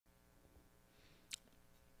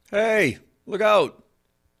Hey, look out!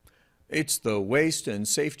 It's the Waste and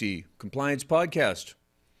Safety Compliance Podcast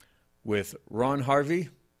with Ron Harvey,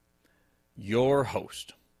 your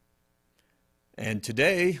host. And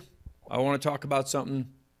today, I want to talk about something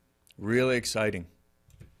really exciting.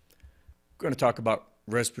 I'm going to talk about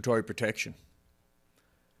respiratory protection.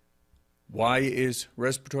 Why is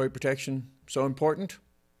respiratory protection so important?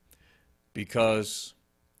 Because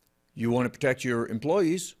you want to protect your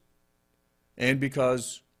employees and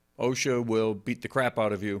because OSHA will beat the crap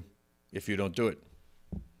out of you if you don't do it.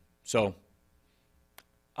 So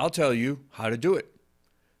I'll tell you how to do it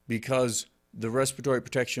because the respiratory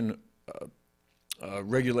protection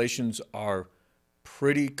regulations are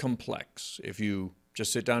pretty complex. If you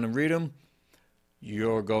just sit down and read them,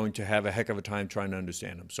 you're going to have a heck of a time trying to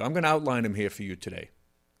understand them. So I'm going to outline them here for you today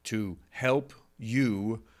to help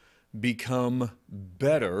you become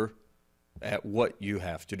better at what you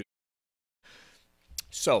have to do.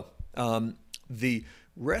 So, the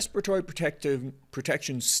respiratory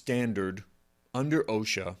protection standard under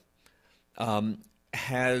OSHA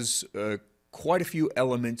has quite a few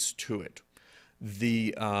elements to it.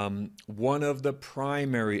 One of the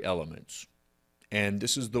primary elements, and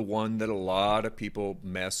this is the one that a lot of people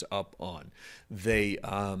mess up on, they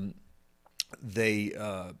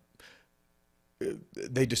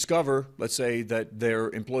discover, let's say, that their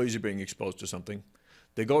employees are being exposed to something.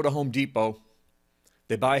 They go to Home Depot.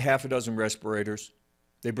 They buy half a dozen respirators.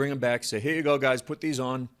 They bring them back, say, here you go, guys, put these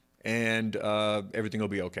on, and everything will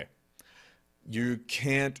be okay. You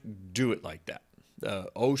can't do it like that.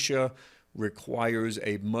 OSHA requires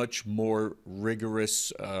a much more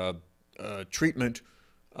rigorous treatment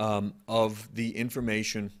of the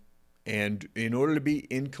information. And in order to be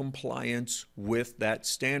in compliance with that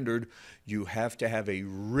standard, you have to have a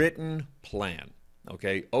written plan.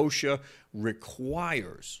 Okay, OSHA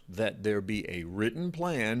requires that there be a written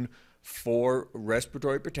plan for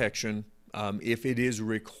respiratory protection if it is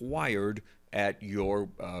required at your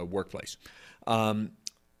workplace.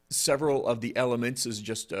 Several of the elements is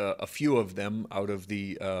just a few of them out of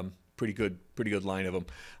the pretty good line of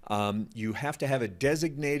them. You have to have a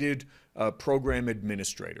designated program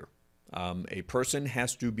administrator. A person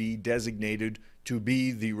has to be designated to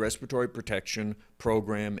be the respiratory protection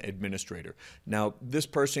program administrator. Now, this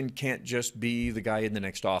person can't just be the guy in the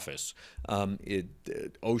next office.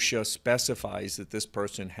 OSHA specifies that this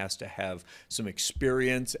person has to have some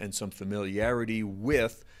experience and some familiarity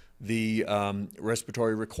with the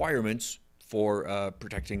respiratory requirements for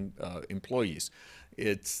protecting employees.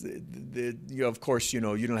 Of course, you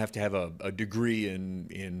don't have to have a degree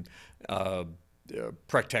in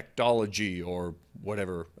proctology or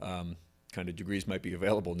whatever kind of degrees might be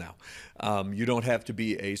available now. You don't have to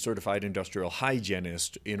be a certified industrial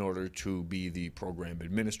hygienist in order to be the program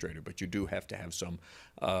administrator, but you do have to have some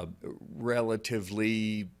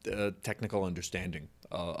relatively technical understanding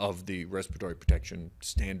of the respiratory protection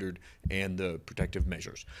standard and the protective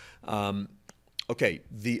measures. Okay,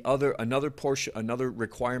 another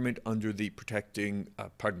requirement under the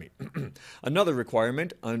another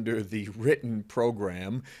requirement under the written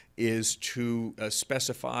program is to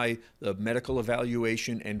specify the medical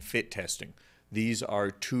evaluation and fit testing. These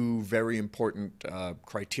are two very important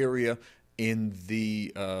criteria in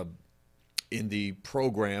the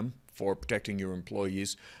program for protecting your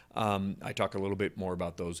employees. I talk a little bit more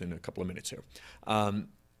about those in a couple of minutes here.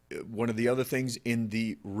 One of the other things in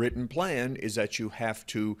the written plan is that you have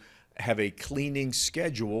to have a cleaning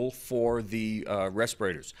schedule for the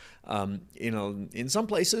respirators. In some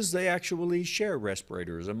places they actually share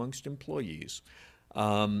respirators amongst employees.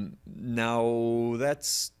 Now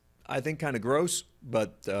that's, I think, kind of gross,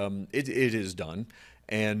 but it is done.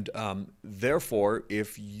 And therefore,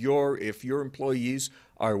 if your employees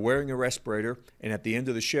are wearing a respirator and at the end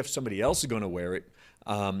of the shift somebody else is going to wear it,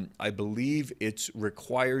 I believe it's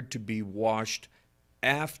required to be washed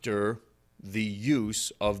after the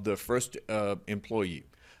use of the first employee.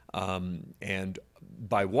 And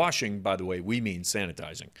by washing, by the way, we mean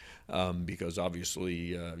sanitizing, because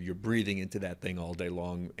obviously you're breathing into that thing all day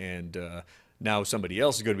long, and now somebody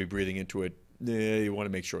else is going to be breathing into it. You want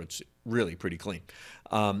to make sure it's really pretty clean.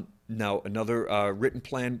 Now, another written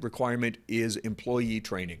plan requirement is employee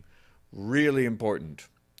training. Really important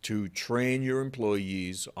to train your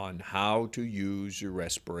employees on how to use your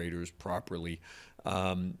respirators properly,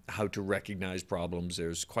 how to recognize problems.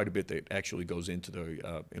 There's quite a bit that actually goes into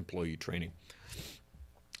the employee training.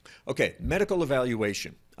 Okay, medical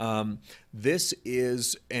evaluation. This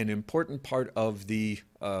is an important part of the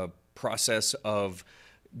process of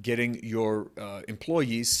getting your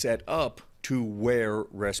employees set up to wear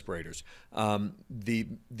respirators.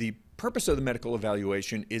 The purpose of the medical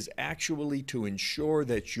evaluation is actually to ensure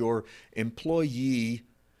that your employee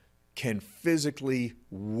can physically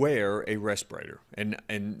wear a respirator. And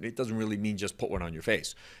it doesn't really mean just put one on your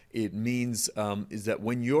face. It means is that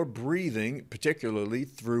when you're breathing, particularly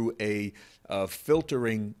through a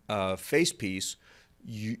filtering face piece,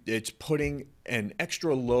 it's putting an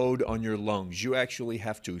extra load on your lungs. You actually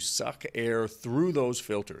have to suck air through those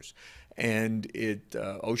filters. And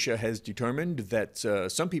OSHA has determined that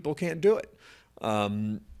some people can't do it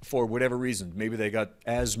for whatever reason. Maybe they got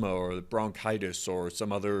asthma or bronchitis or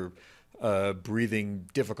some other breathing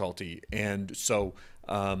difficulty. And so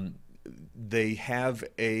they have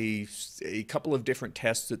a couple of different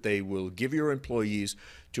tests that they will give your employees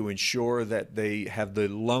to ensure that they have the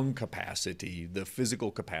lung capacity, the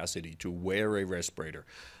physical capacity to wear a respirator.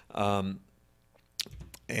 And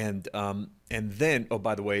then, oh,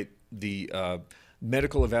 by the way, the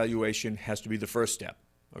medical evaluation has to be the first step,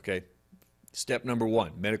 okay? Step number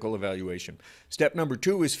one, medical evaluation. Step number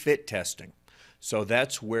two is fit testing. So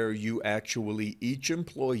that's where you actually, each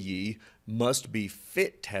employee must be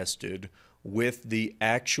fit tested with the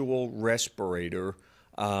actual respirator,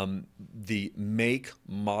 the make,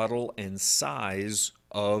 model, and size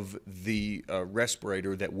of the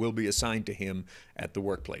respirator that will be assigned to him at the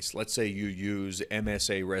workplace. Let's say you use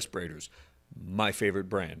MSA respirators. My favorite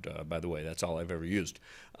brand, by the way. That's all I've ever used.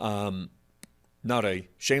 Not a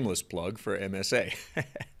shameless plug for MSA.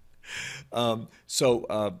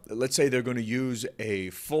 So let's say they're going to use a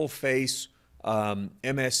full face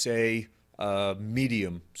MSA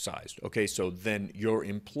medium sized. Okay, so then your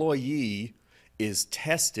employee is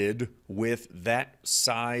tested with that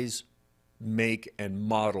size, make, and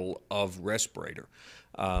model of respirator.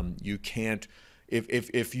 You can't,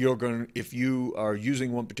 if you are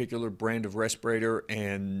using one particular brand of respirator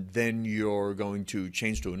and then you're going to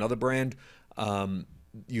change to another brand,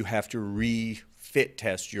 you have to refit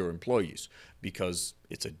test your employees because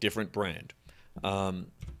it's a different brand.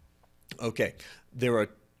 Okay, there are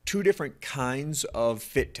two different kinds of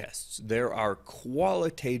fit tests. There are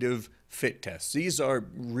qualitative fit tests. These are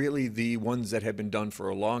really the ones that have been done for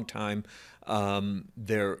a long time.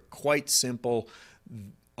 They're quite simple.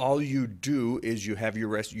 All you do is you have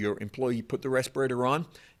your employee put the respirator on,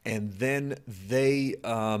 and then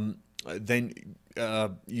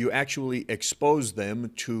you actually expose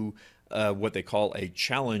them to what they call a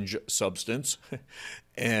challenge substance.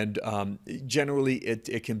 And generally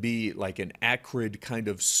it can be like an acrid kind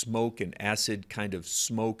of smoke, an acid kind of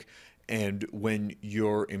smoke. And when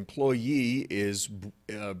your employee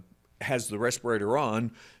has the respirator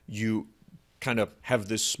on, you kind of have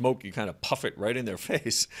this smoke, you kind of puff it right in their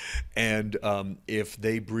face. And if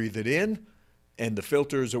they breathe it in, and the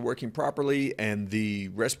filters are working properly and the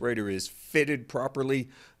respirator is fitted properly,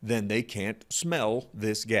 then they can't smell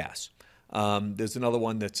this gas. There's another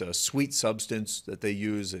one that's a sweet substance that they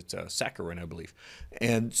use. It's a saccharin, I believe.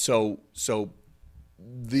 And so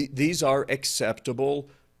these are acceptable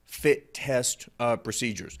fit test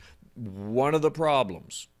procedures. One of the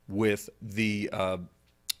problems with the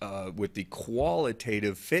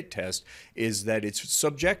qualitative fit test is that it's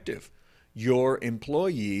subjective. Your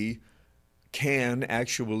employee can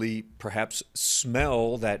actually perhaps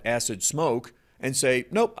smell that acid smoke and say,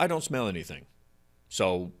 nope, I don't smell anything.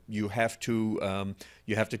 So you have to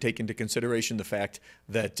take into consideration the fact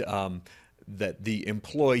that that the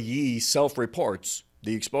employee self-reports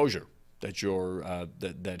the exposure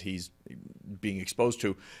that that he's being exposed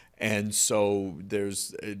to, and so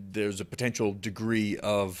there's a potential degree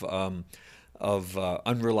of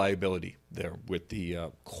unreliability there with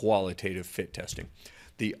the qualitative fit testing.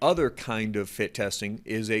 The other kind of fit testing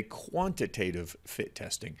is a quantitative fit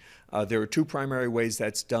testing. There are two primary ways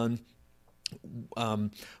that's done.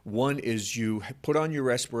 One is you put on your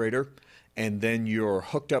respirator and then you're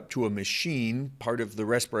hooked up to a machine. Part of the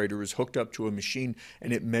respirator is hooked up to a machine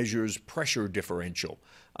and it measures pressure differential.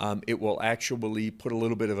 It will actually put a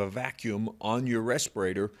little bit of a vacuum on your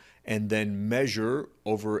respirator and then measure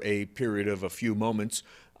over a period of a few moments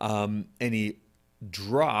any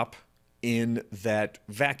drop in that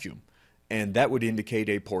vacuum, and that would indicate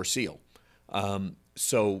a poor seal.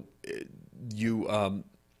 So you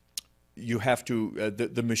have to,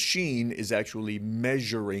 the machine is actually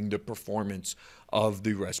measuring the performance of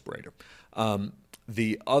the respirator.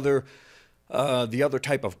 The other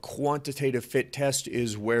type of quantitative fit test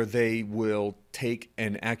is where they will take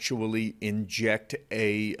and actually inject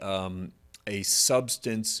a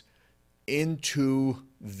substance into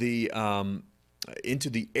the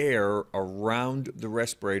air around the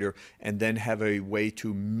respirator and then have a way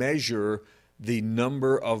to measure the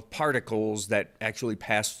number of particles that actually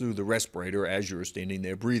pass through the respirator as you're standing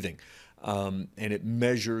there breathing. And it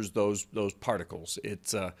measures those particles.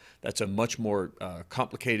 That's a much more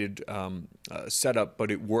complicated setup,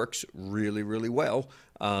 but it works really, really well.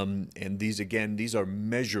 And these are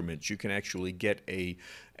measurements. You can actually get a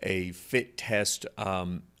fit test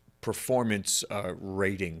performance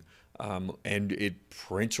rating. And it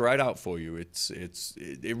prints right out for you.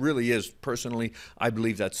 It really is. Personally, I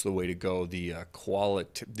believe that's the way to go. The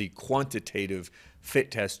quantitative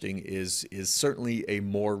fit testing is certainly a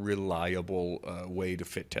more reliable way to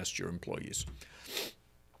fit test your employees.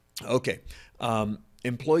 Okay,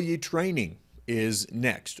 employee training is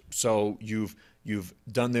next. So you've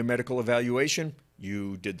done their medical evaluation,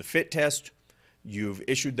 you did the fit test, you've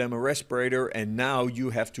issued them a respirator, and now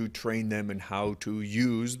you have to train them in how to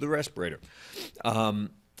use the respirator.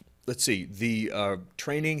 Let's see, the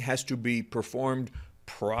training has to be performed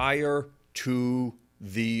prior to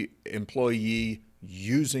the employee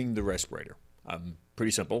using the respirator.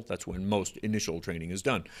 Pretty simple. That's when most initial training is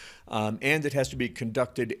done. And it has to be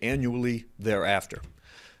conducted annually thereafter.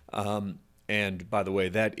 And by the way,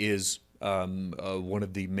 that is one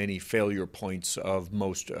of the many failure points of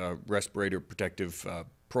most respirator protective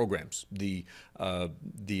programs. The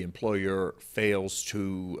employer fails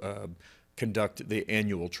to conduct the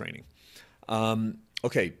annual training.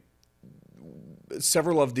 Okay.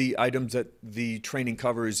 Several of the items that the training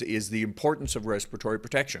covers is the importance of respiratory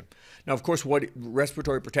protection. Now, of course,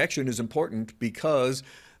 respiratory protection is important because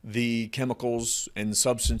the chemicals and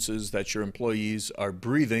substances that your employees are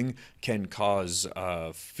breathing can cause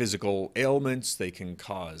physical ailments, they can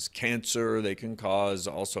cause cancer, they can cause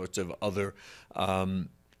all sorts of other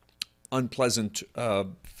unpleasant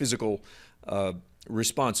physical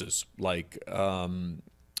responses, like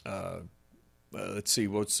let's see,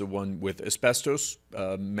 what's the one with asbestos,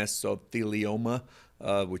 mesothelioma,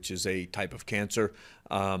 which is a type of cancer.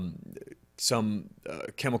 Some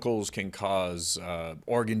chemicals can cause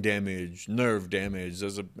organ damage, nerve damage.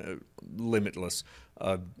 There's a limitless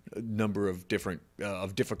number of different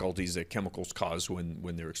difficulties that chemicals cause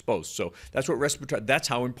when they're exposed. So that's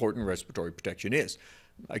how important respiratory protection is.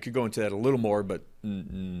 I could go into that a little more, but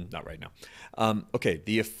not right now. Okay,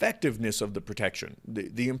 the effectiveness of the protection.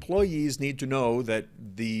 The employees need to know that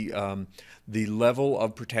the level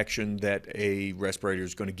of protection that a respirator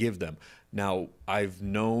is going to give them. Now, I've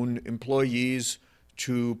known employees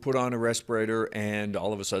to put on a respirator and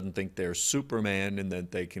all of a sudden think they're Superman and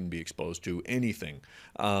that they can be exposed to anything.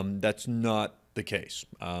 That's not the case.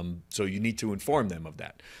 So you need to inform them of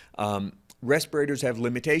that. Respirators have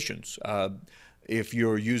limitations. If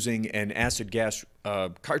you're using an acid gas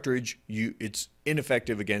cartridge, it's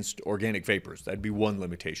ineffective against organic vapors. That'd be one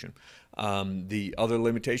limitation. The other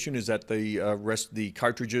limitation is that the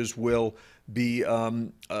cartridges will be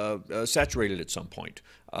saturated at some point.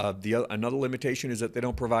 Another limitation is that they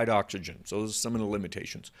don't provide oxygen. So those are some of the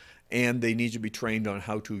limitations. And they need to be trained on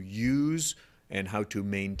how to use and how to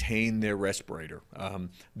maintain their respirator.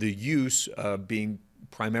 The use being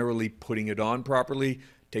primarily putting it on properly,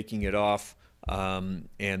 taking it off, and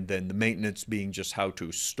then the maintenance being just how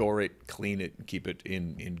to store it, clean it, and keep it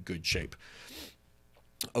in good shape.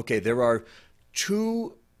 Okay, there are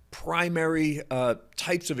two primary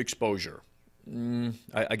types of exposure.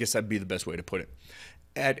 I guess that'd be the best way to put it.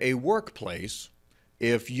 At a workplace,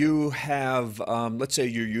 if you have, let's say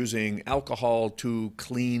you're using alcohol to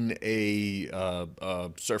clean a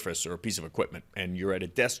surface or a piece of equipment, and you're at a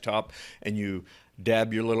desktop and you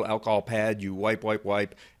dab your little alcohol pad, you wipe,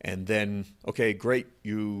 and then, okay, great,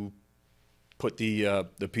 you put the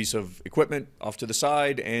piece of equipment off to the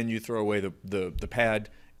side and you throw away the pad,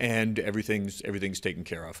 and everything's taken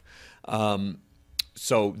care of.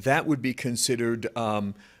 So that would be considered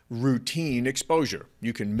routine exposure.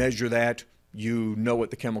 You can measure that. You know what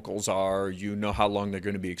the chemicals are. You know how long they're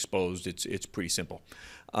going to be exposed. It's pretty simple.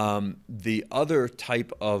 The other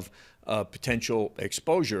type of potential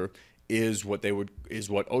exposure is what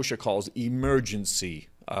OSHA calls emergency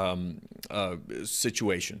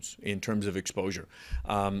situations in terms of exposure.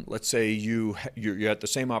 Let's say you're at the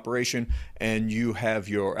same operation and you have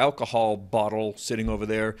your alcohol bottle sitting over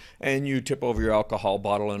there, and you tip over your alcohol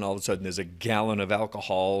bottle, and all of a sudden there's a gallon of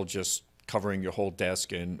alcohol just covering your whole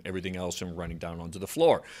desk and everything else and running down onto the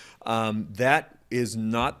floor. That is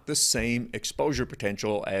not the same exposure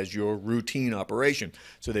potential as your routine operation.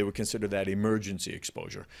 So they would consider that emergency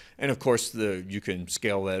exposure. And of course, you can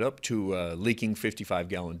scale that up to a leaking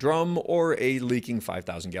 55-gallon drum or a leaking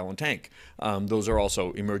 5,000-gallon tank. Those are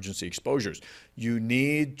also emergency exposures. You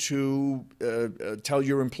need to tell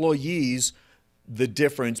your employees the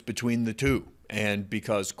difference between the two. And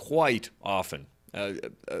because quite often,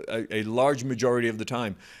 a large majority of the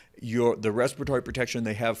time, the respiratory protection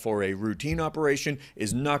they have for a routine operation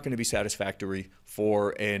is not going to be satisfactory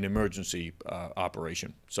for an emergency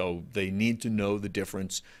operation. So they need to know the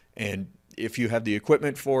difference. And if you have the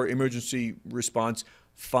equipment for emergency response,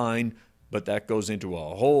 fine, but that goes into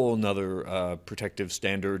a whole nother protective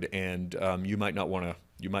standard, and you might not want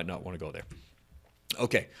to go there.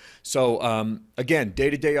 Okay, so again,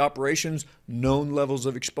 day-to-day operations, known levels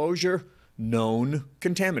of exposure, known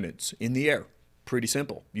contaminants in the air. Pretty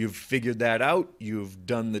simple. You've figured that out. You've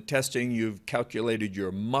done the testing. You've calculated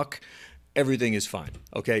your muck. Everything is fine.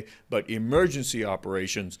 Okay, but emergency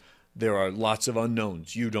operations, there are lots of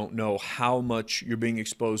unknowns. You don't know how much you're being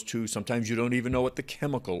exposed to. Sometimes you don't even know what the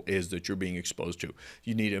chemical is that you're being exposed to.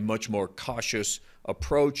 You need a much more cautious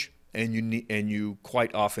approach, and you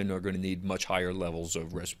quite often are going to need much higher levels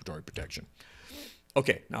of respiratory protection.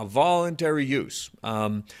 Okay, now voluntary use.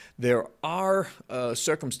 There are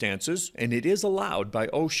circumstances, and it is allowed by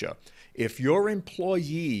OSHA, if your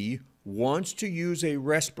employee wants to use a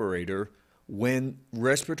respirator when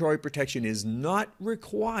respiratory protection is not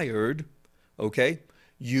required, okay,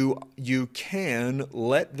 you can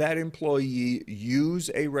let that employee use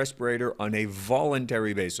a respirator on a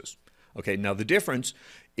voluntary basis. Okay, now the difference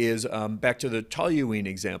is, back to the toluene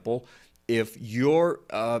example, if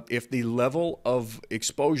the level of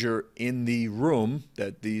exposure in the room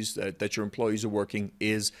that your employees are working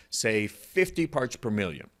is, say, 50 parts per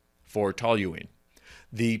million for toluene,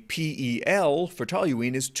 the PEL for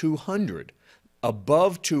toluene is 200.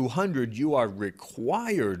 Above 200, you are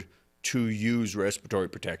required to use respiratory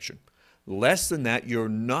protection. Less than that, you're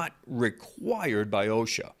not required by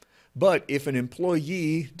OSHA. But if an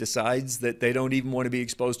employee decides that they don't even want to be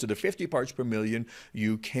exposed to the 50 parts per million,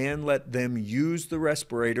 you can let them use the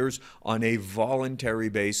respirators on a voluntary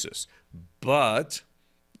basis. But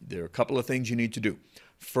there are a couple of things you need to do.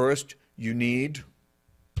 First, you need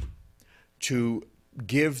to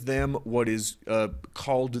give them what is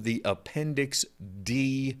called the Appendix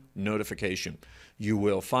D notification. You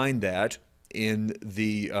will find that in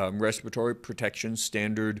the Respiratory Protection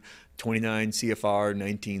Standard 29 CFR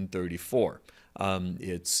 1934.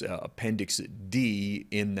 It's Appendix D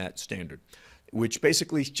in that standard, which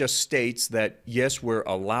basically just states that, yes, we're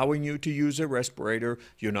allowing you to use a respirator.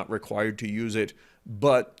 You're not required to use it,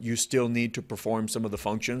 but you still need to perform some of the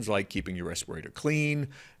functions like keeping your respirator clean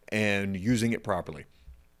and using it properly.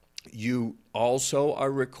 You also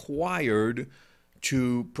are required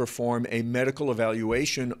to perform a medical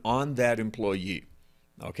evaluation on that employee.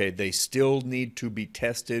 Okay, they still need to be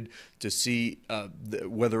tested to see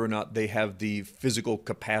whether or not they have the physical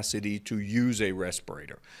capacity to use a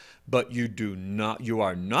respirator. But you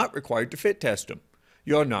are not required to fit test them.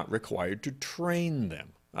 You're not required to train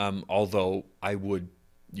them. Although I would,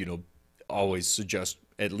 always suggest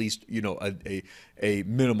at least, a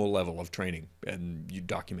minimal level of training, and you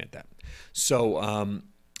document that.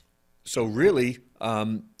 So really,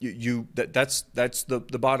 that's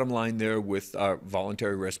the bottom line there with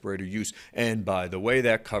voluntary respirator use. And by the way,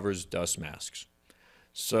 that covers dust masks.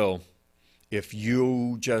 So if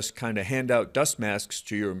you just kind of hand out dust masks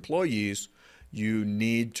to your employees, you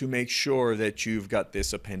need to make sure that you've got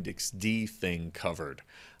this Appendix D thing covered.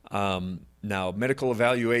 Now, medical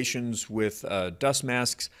evaluations with dust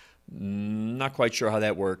masks, not quite sure how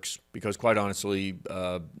that works, because quite honestly,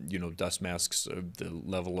 dust masks, the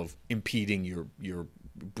level of impeding your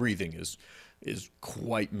breathing is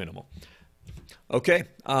quite minimal. Okay,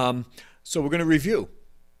 so we're going to review.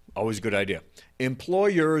 Always a good idea.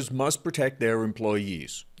 Employers must protect their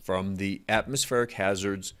employees from the atmospheric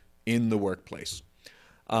hazards in the workplace.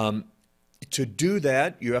 To do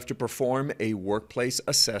that, you have to perform a workplace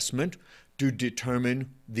assessment to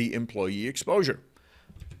determine the employee exposure.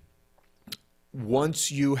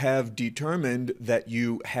 Once you have determined that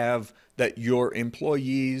your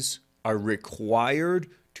employees are required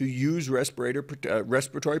to use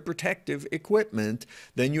respiratory protective equipment,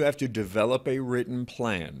 then you have to develop a written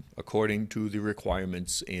plan according to the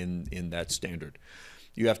requirements in that standard.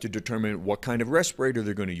 You have to determine what kind of respirator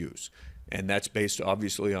they're going to use. And that's based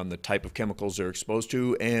obviously on the type of chemicals they're exposed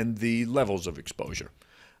to and the levels of exposure.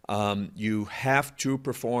 You have to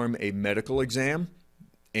perform a medical exam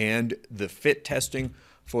and the fit testing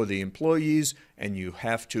for the employees, and you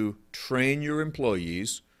have to train your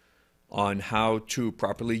employees on how to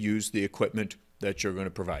properly use the equipment that you're going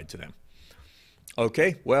to provide to them.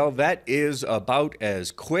 Okay, well, that is about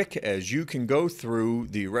as quick as you can go through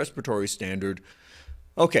the respiratory standard.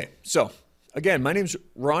 Okay, so again, my name's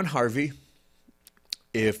Ron Harvey.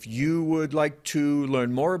 If you would like to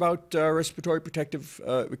learn more about respiratory protective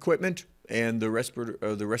equipment and the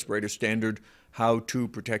respirator standard, how to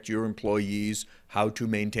protect your employees, how to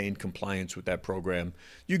maintain compliance with that program,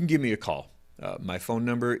 you can give me a call. My phone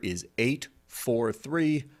number is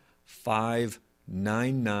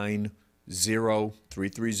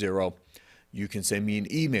 843-599-0330. You can send me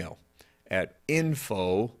an email at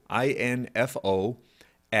info, I-N-F-O,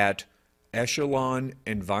 at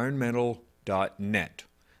echelonenvironmental.net.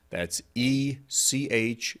 That's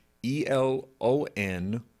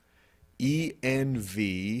ECHELONenvironmental.net.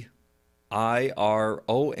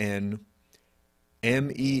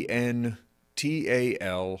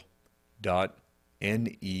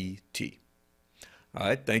 All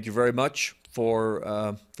right, thank you very much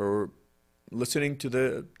for listening to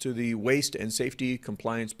the Waste and Safety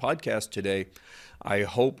Compliance podcast today. I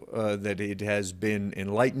hope that it has been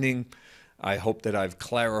enlightening. I hope that I've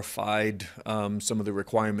clarified some of the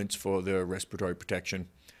requirements for the respiratory protection,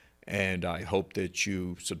 and I hope that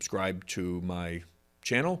you subscribe to my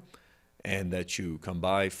channel and that you come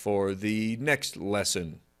by for the next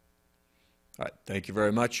lesson. All right, thank you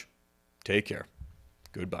very much. Take care.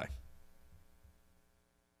 Goodbye.